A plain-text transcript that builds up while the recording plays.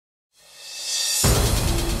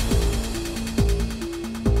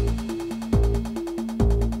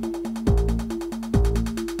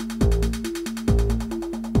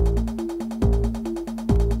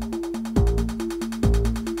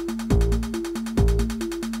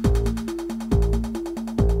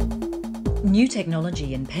New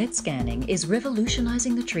technology in PET scanning is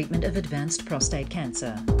revolutionising the treatment of advanced prostate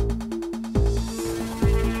cancer.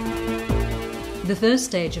 The first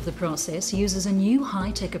stage of the process uses a new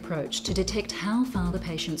high-tech approach to detect how far the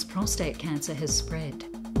patient's prostate cancer has spread.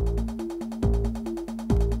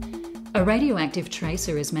 A radioactive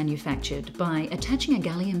tracer is manufactured by attaching a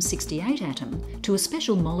gallium-68 atom to a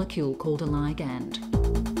special molecule called a ligand.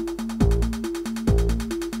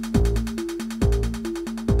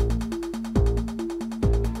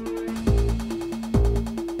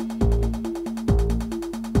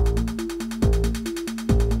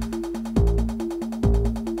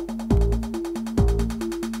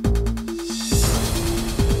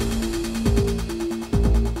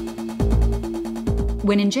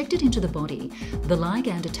 When injected into the body, the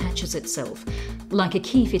ligand attaches itself, like a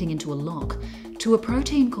key fitting into a lock, to a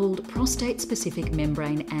protein called prostate-specific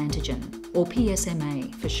membrane antigen, or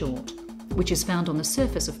PSMA for short, which is found on the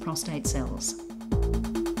surface of prostate cells.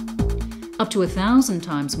 Up to 1,000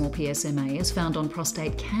 times more PSMA is found on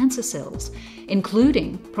prostate cancer cells,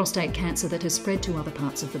 including prostate cancer that has spread to other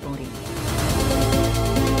parts of the body.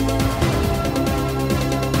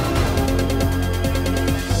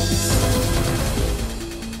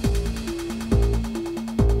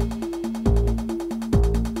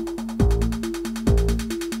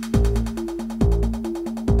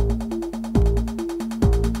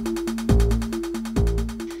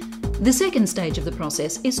 The second stage of the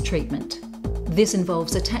process is treatment. This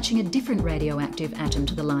involves attaching a different radioactive atom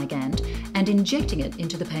to the ligand and injecting it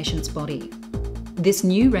into the patient's body. This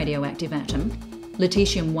new radioactive atom,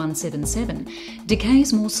 lutetium-177,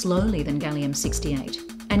 decays more slowly than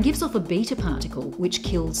gallium-68 and gives off a beta particle which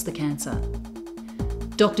kills the cancer.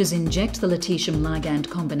 Doctors inject the lutetium ligand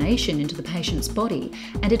combination into the patient's body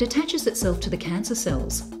and it attaches itself to the cancer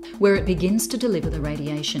cells, where it begins to deliver the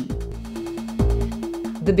radiation.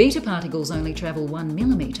 The beta particles only travel 1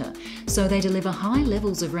 millimetre, so they deliver high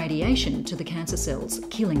levels of radiation to the cancer cells,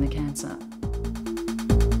 killing the cancer.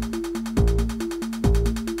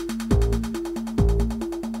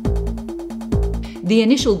 The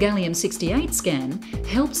initial gallium-68 scan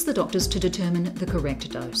helps the doctors to determine the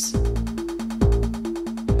correct dose.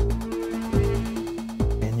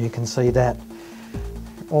 And you can see that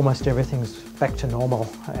almost everything's back to normal.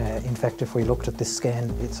 In fact, if we looked at this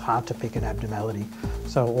scan, it's hard to pick an abnormality.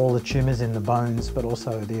 So all the tumours in the bones, but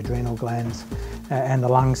also the adrenal glands and the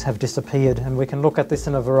lungs have disappeared. And we can look at this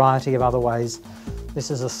in a variety of other ways.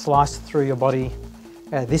 This is a slice through your body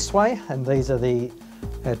this way, and these are the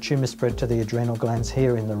tumour spread to the adrenal glands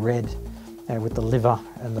here in the red, with the liver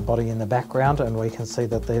and the body in the background, and we can see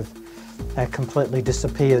that they've completely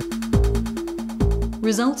disappeared.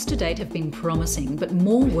 Results to date have been promising, but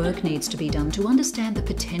more work needs to be done to understand the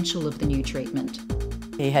potential of the new treatment.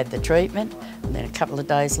 He had the treatment, and then a couple of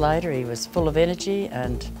days later he was full of energy,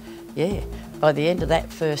 and yeah, by the end of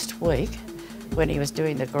that first week, when he was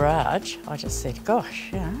doing the garage, I just said, gosh,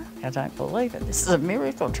 you know, I don't believe it, this is a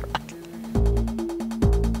miracle drug.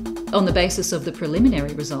 On the basis of the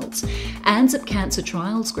preliminary results, ANZIP Cancer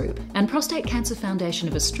Trials Group and Prostate Cancer Foundation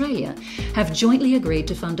of Australia have jointly agreed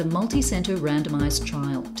to fund a multi-centre randomised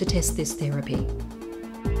trial to test this therapy.